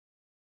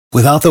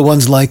Without the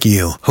ones like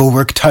you, who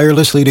work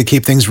tirelessly to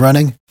keep things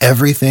running,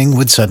 everything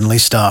would suddenly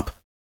stop.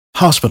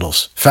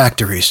 Hospitals,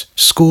 factories,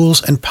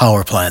 schools, and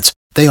power plants,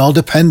 they all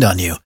depend on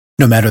you.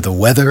 No matter the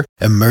weather,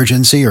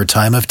 emergency, or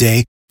time of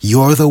day,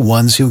 you're the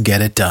ones who get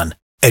it done.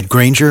 At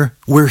Grainger,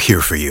 we're here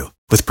for you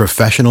with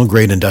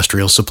professional-grade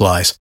industrial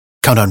supplies.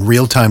 Count on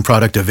real-time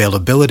product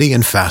availability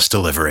and fast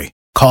delivery.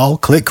 Call,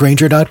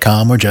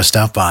 clickgrainger.com, or just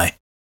stop by.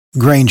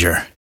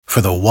 Grainger, for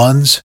the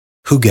ones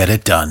who get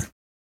it done.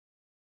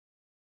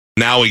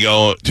 Now we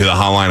go to the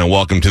hotline and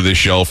welcome to the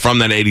show from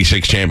that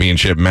 86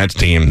 championship Mets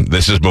team.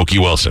 This is Mookie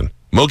Wilson.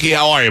 Mookie,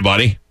 how are you,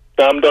 buddy?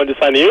 I'm doing just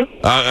fine. You?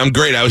 I'm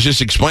great. I was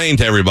just explaining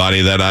to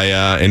everybody that I,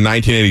 in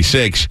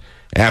 1986,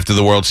 after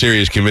the World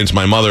Series, convinced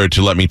my mother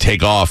to let me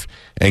take off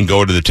and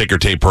go to the ticker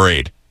tape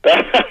parade.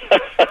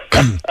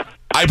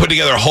 I put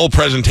together a whole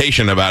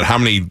presentation about how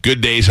many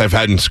good days I've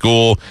had in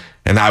school,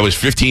 and I was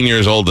 15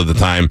 years old at the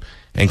time,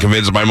 and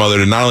convinced my mother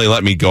to not only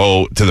let me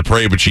go to the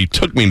parade, but she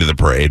took me to the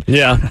parade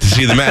to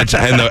see the Mets.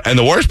 And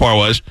the worst part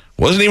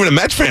wasn't even a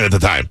Mets fan at the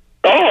time.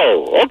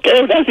 Oh,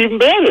 okay. That's even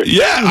better.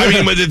 Yeah, I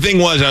mean, but the thing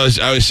was,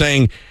 I was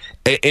saying,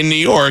 in New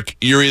York,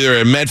 you're either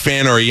a Met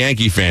fan or a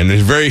Yankee fan.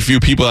 There's very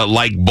few people that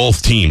like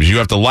both teams. You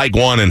have to like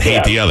one and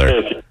hate the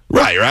other.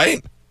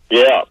 Right?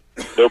 Yeah,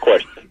 no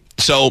question.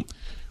 So,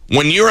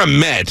 when you're a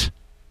Met,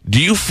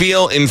 do you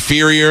feel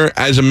inferior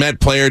as a Met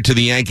player to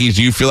the Yankees?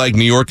 Do you feel like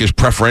New York is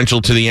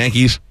preferential to the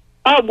Yankees?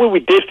 Well, we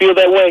did feel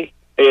that way.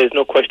 There's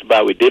no question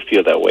about it. We did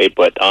feel that way.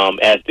 But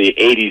as the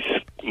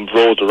 80s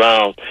rolled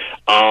around,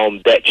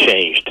 that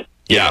changed.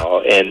 Yeah. You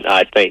know, and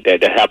I think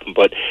that happened.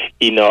 But,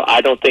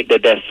 I don't think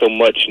that that's so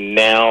much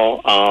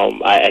now.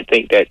 I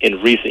think that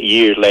in recent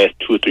years, last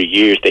 2 or 3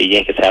 years, the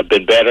Yankees have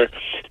been better.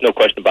 There's no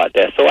question about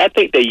that. So I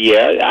think that,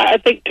 I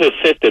think to a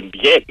sense the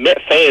Met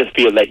fans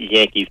feel like the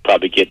Yankees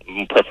probably get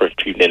preference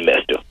treatment than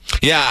Mets do.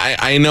 Yeah,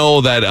 I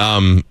know that,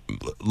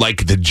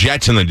 like the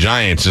Jets and the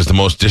Giants is the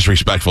most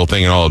disrespectful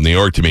thing in all of New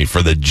York to me.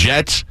 For the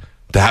Jets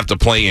to have to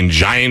play in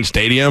Giant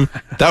Stadium,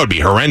 that would be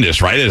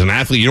horrendous, right? As an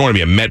athlete, you don't want to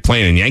be a Met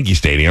playing in Yankee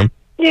Stadium.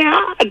 Yeah,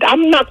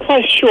 I'm not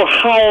quite sure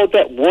how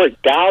that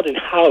worked out and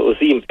how it was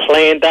even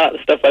planned out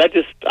and stuff, but I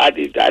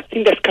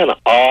think that's kind of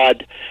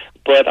odd.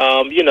 But,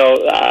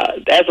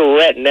 as of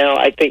right now,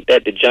 I think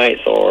that the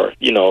Giants are,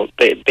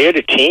 they're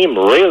the team,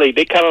 really.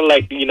 They kind of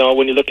like,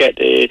 when you look at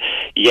the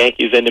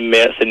Yankees and the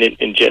Mets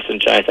and Jets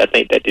and Giants, I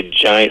think that the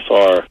Giants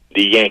are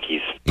the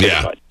Yankees.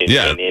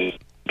 In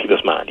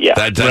people's mind, yeah.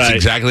 That's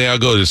exactly how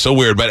it goes. It's so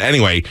weird. But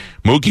anyway,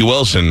 Mookie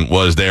Wilson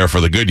was there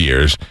for the good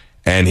years,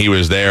 and he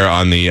was there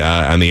on the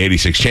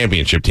 86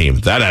 championship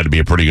team. That had to be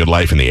a pretty good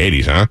life in the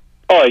 80s, huh?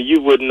 Oh,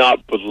 you would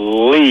not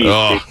believe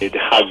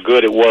how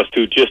good it was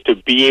to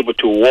be able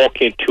to walk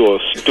into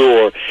a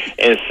store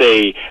and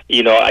say,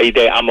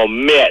 I'm a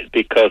Met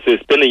because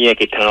it's been a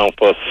Yankee town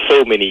for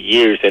so many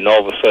years, and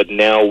all of a sudden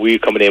now we're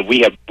coming in.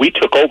 We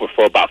took over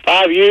for about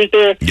 5 years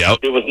there.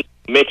 Yep. There was no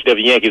mention of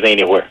the Yankees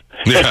anywhere.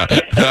 Yeah.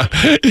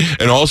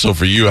 And also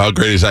for you, how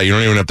great is that? You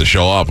don't even have to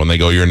show up when they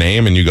go your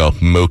name and you go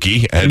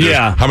Mookie. And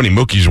how many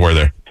Mookies were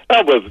there?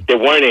 There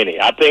weren't any.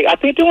 I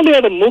think the only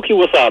other Mookie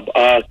was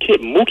a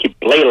kid, Mookie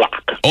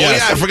Blaylock. Oh,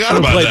 yeah, I forgot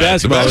about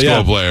that. The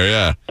basketball player,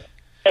 yeah.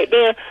 Right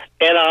there.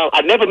 And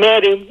I never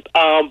met him,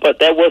 but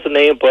that was the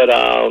name. But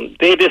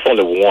there's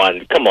only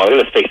one. Come on,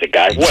 let's face it,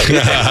 guys. What?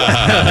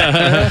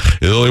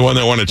 The only one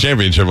that won a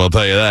championship, I'll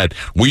tell you that.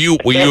 Were you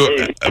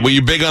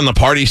big on the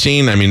party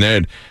scene? I mean,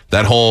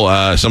 that whole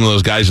some of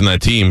those guys in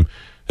that team,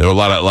 there were a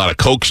lot of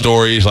Coke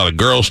stories, a lot of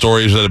girl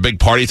stories. Was it a big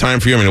party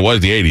time for you? I mean, it was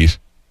the 80s.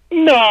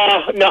 No,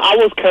 I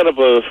was kind of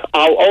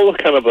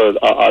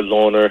a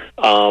loner.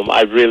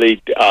 I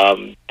really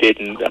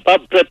didn't.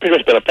 I've pretty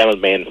much been a family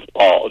man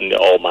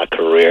all my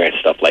career and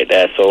stuff like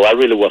that. So I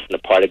really wasn't a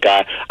party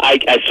guy. I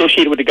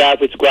associated with the guys.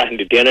 We used to go out and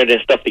do dinner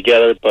and stuff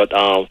together. But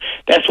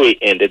that's where it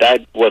ended.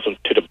 I wasn't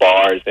to the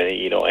bars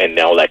and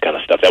all that kind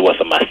of stuff. That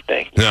wasn't my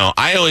thing. No,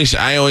 I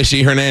always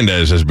see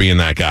Hernandez as being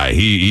that guy.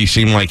 He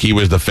seemed like he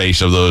was the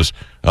face of the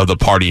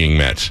partying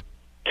Mets.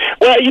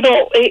 Well,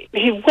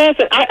 he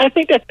wasn't. I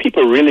think that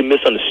people really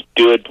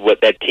misunderstood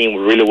what that team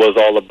really was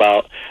all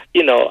about.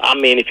 I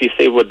mean, if you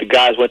say, well, the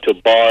guys went to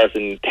bars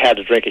and had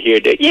a drink here,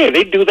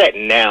 they do that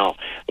now.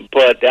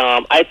 But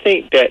I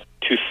think that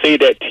to say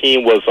that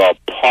team was a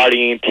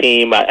partying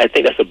team, I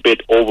think that's a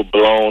bit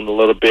overblown a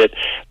little bit.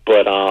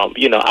 But,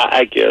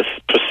 I guess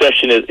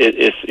perception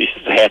is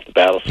half the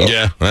battle. So.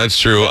 Yeah, that's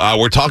true.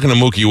 We're talking to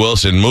Mookie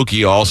Wilson.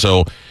 Mookie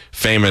also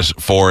famous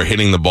for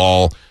hitting the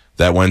ball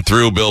that went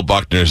through Bill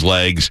Buckner's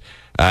legs,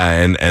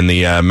 and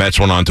the Mets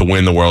went on to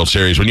win the World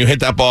Series. When you hit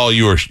that ball,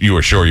 you were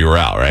sure you were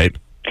out, right?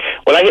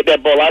 When I hit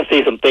that ball, I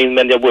say some things,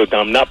 man, that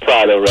I'm not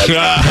proud of,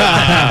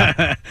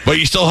 right? But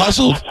you still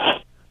hustled.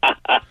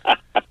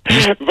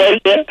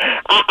 But yeah,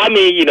 I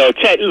mean,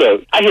 Chad,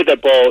 look, I hit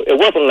that ball. It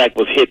wasn't like it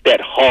was hit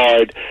that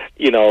hard.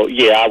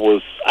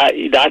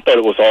 I thought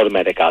it was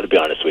automatic, to be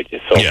honest with you.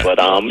 So, yeah. But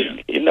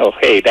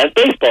hey, that's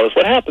baseball. That's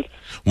what happens.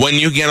 When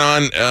you get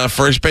on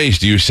first base,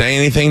 do you say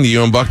anything? Do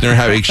you and Buckner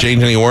have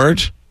exchanged any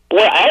words?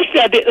 Well,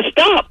 actually, I didn't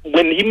stop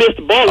when he missed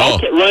the ball. I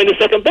kept running to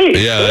second base.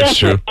 Yeah, that's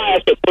true. I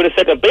kept putting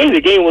basically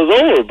the game was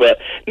over. But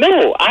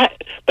no,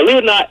 believe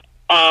it or not,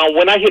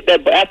 when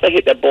after I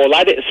hit that ball,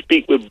 I didn't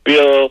speak with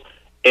Bill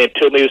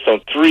until maybe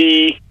some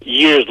 3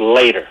 years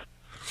later.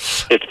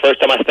 It's the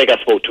first time I think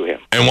I spoke to him.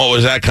 And what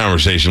was that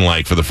conversation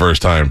like for the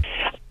first time?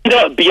 You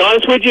know, to be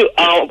honest with you,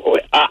 I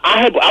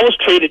was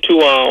traded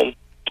to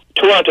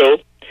Toronto,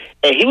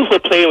 and he was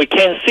playing with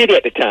Kansas City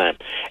at the time.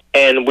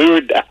 And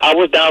I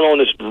was down on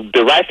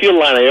the right field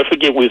line. I never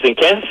forget, we was in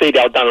Kansas City.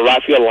 I was down the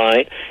right field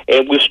line,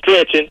 and we were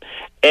stretching.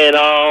 And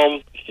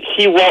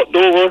he walked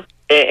over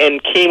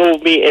and came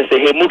over me and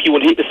said, "Hey, Mookie,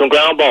 want to hit me some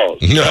ground balls?"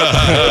 He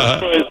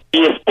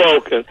has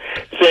spoken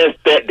since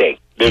that day.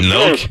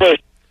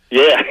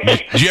 Yeah.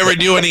 Did you ever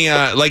do any,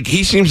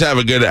 he seems to have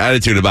a good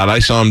attitude about it. I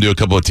saw him do a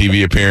couple of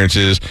TV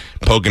appearances,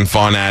 poking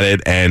fun at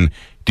it. And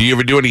do you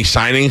ever do any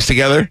signings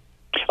together?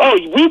 Oh,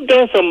 we've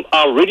done some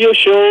radio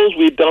shows.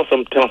 We've done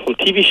some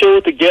TV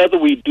shows together.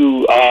 We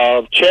do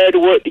charity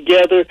work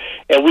together,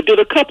 and we did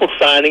a couple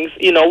signings.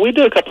 You know, we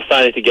did a couple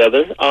signings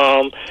together,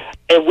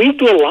 and we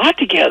do a lot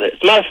together. As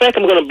a matter of fact,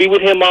 I'm going to be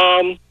with him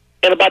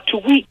in about 2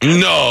 weeks.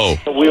 No.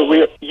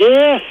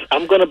 Yes,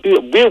 I'm going to be.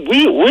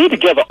 We're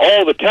together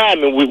all the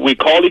time, and we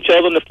call each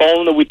other on the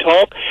phone and we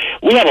talk.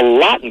 We have a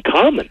lot in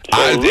common.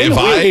 So if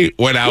I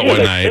went out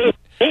one night.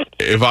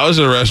 If I was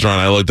at a restaurant,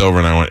 I looked over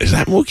and I went, "Is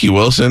that Mookie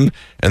Wilson?"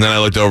 And then I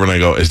looked over and I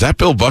go, "Is that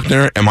Bill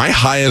Buckner? Am I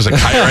high as a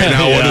kite right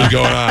now? What is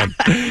going on?"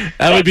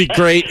 That would be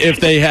great if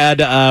they had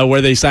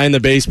where they sign the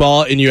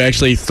baseball and you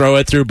actually throw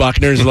it through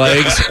Buckner's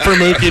legs for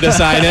Mookie to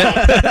sign it.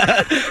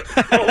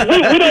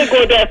 We don't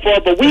go that far,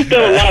 but we've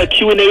done a lot of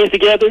Q&As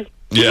together.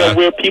 Yeah. You know,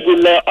 where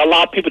a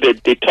lot of people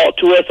they talk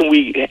to us and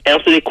we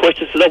answer their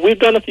questions. So we've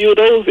done a few of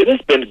those, and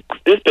it's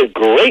been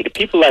great.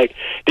 People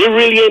they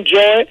really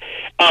enjoy it.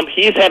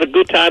 He's had a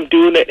good time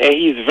doing it, and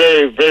he's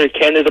very, very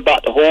candid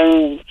about the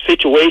whole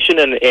situation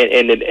and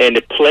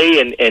the play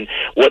and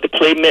what the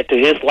play meant to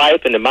his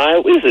life and the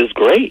mind. This is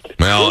great.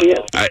 Well,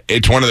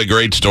 it's one of the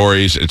great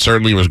stories. It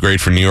certainly was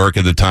great for New York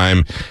at the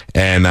time,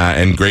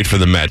 and great for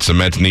the Mets. The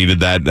Mets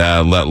needed that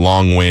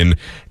long win.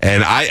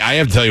 And I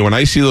have to tell you, when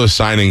I see those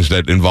signings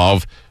that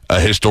involve a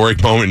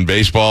historic moment in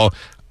baseball,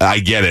 I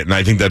get it, and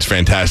I think that's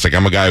fantastic.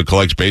 I'm a guy who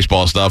collects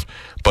baseball stuff,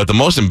 but the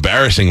most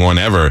embarrassing one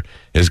ever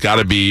has got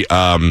to be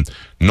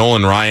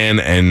Nolan Ryan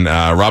and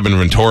Robin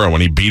Ventura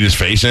when he beat his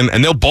face in,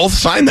 and they'll both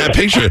sign that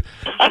picture.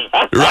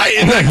 Right?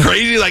 Isn't that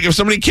crazy? Like, if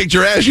somebody kicked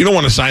your ass, you don't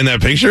want to sign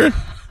that picture?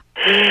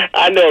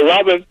 I know.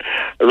 Robin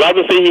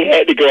said he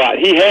had to go out.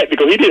 He had to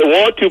go. He didn't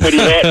want to, but he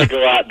had to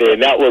go out there,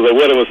 and that was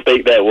what a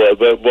mistake that was.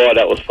 But, boy,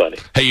 that was funny.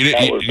 Hey, you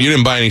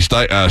didn't buy any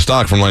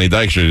stock from Lenny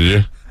Dykstra, did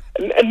you?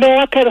 No,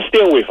 I kind of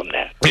stay away from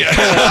that.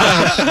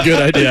 Yeah.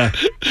 Good idea.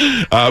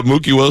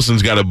 Mookie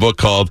Wilson's got a book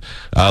called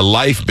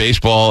Life,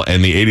 Baseball,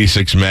 and the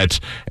 86 Mets.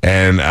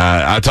 And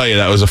I'll tell you,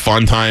 that was a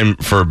fun time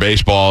for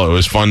baseball. It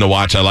was fun to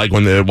watch. I like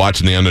when they're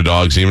watching the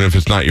underdogs. Even if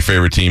it's not your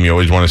favorite team, you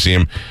always want to see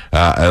them.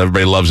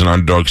 Everybody loves an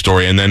underdog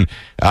story. And then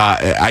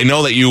I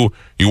know that you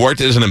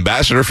worked as an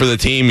ambassador for the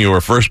team. You were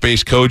a first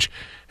base coach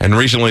and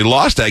recently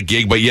lost that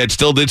gig, but yet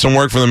still did some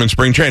work for them in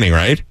spring training,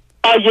 right?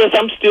 Yes,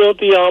 I'm still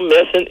the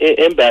Mets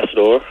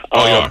ambassador.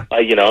 Oh,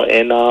 you are.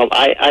 And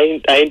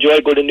I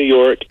enjoy going to New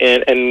York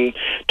and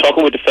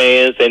talking with the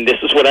fans. And this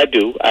is what I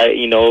do.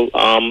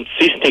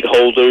 Season ticket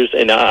holders,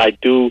 and I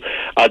do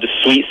the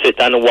suite, sit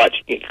down and watch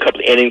a couple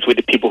of innings with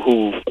the people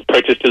who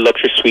purchase the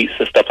luxury suites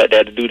and stuff like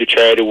that. To do the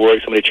charity work,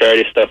 some of the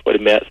charity stuff for the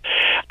Mets.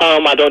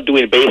 I don't do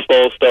any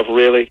baseball stuff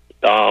really.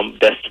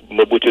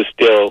 Which is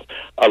still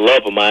a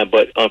love of mine,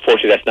 but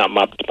unfortunately that's not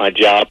my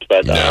job.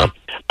 But I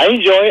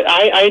enjoy it.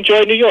 I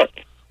enjoy New York.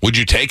 Would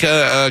you take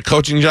a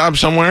coaching job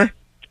somewhere?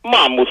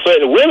 Mom will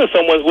certainly will if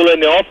someone's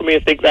willing to offer me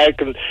and think that I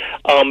can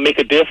make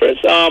a difference.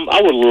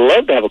 I would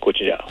love to have a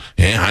coaching job.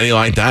 Yeah, how do you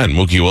like that?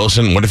 Mookie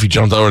Wilson, what if he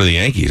jumped over to the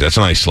Yankees? That's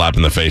a nice slap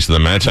in the face of the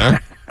Mets, huh?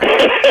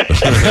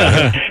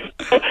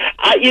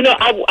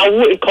 I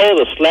wouldn't call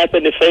it a slap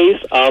in the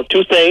face.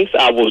 Two things.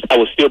 I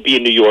would still be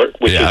in New York,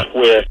 which is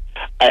where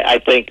I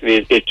think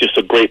it's just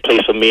a great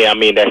place for me. I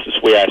mean, that's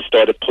just where I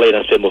started playing.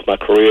 I spent most of my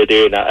career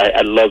there, and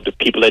I love the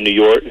people in New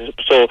York.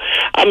 So,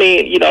 I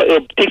mean,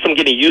 it'll take some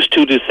getting used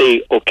to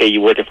say, okay,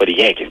 you're working for the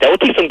Yankees. That would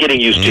take some getting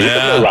used to.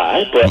 Yeah. No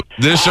lie, but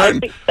there's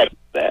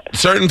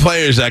certain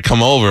players that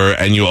come over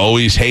and you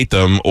always hate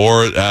them,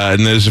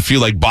 and there's a few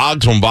like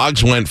Boggs. When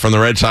Boggs went from the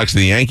Red Sox to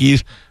the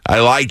Yankees, I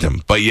liked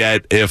him, but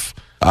yet if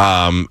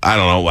I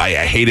don't know, I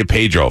hated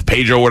Pedro. If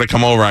Pedro would have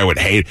come over, I would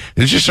hate.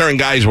 There's just certain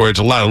guys where it's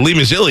a lot. Lee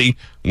Mazzilli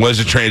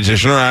was a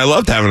transitioner. I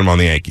loved having him on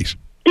the Yankees.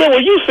 Yeah,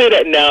 well, you say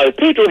that now. If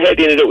Pedro had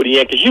ended up with the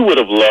Yankees, you would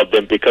have loved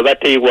him because I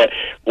tell you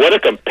what a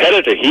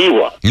competitor he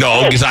was.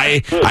 No, because I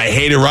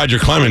hated Roger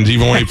Clemens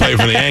even when he played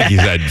for the Yankees,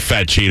 that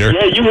fat cheater.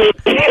 Yeah, you would.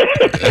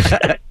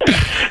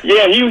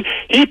 Yeah,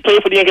 he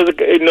played for the Yankees,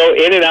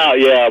 in and out.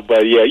 Yeah,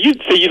 but yeah, you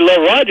say you love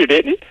Roger,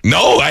 didn't you?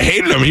 No, I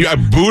hated him. I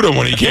booed him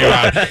when he came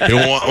out.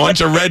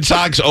 Once a Red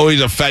Sox,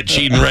 always a fat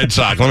cheating Red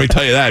Sox. Let me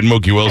tell you that,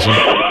 Mookie Wilson.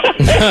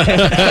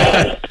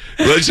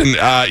 Listen,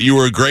 you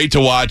were great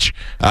to watch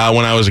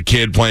when I was a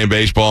kid playing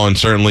baseball, and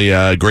certainly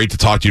great to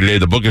talk to you today.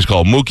 The book is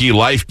called Mookie,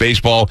 Life,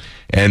 Baseball,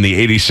 and the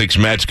 86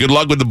 Mets. Good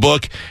luck with the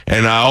book,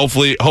 and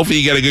hopefully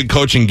you get a good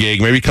coaching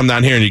gig. Maybe come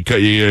down here and you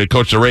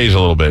coach the Rays a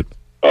little bit.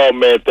 Oh,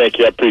 man, thank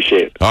you. I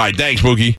appreciate it. All right, thanks, Mookie.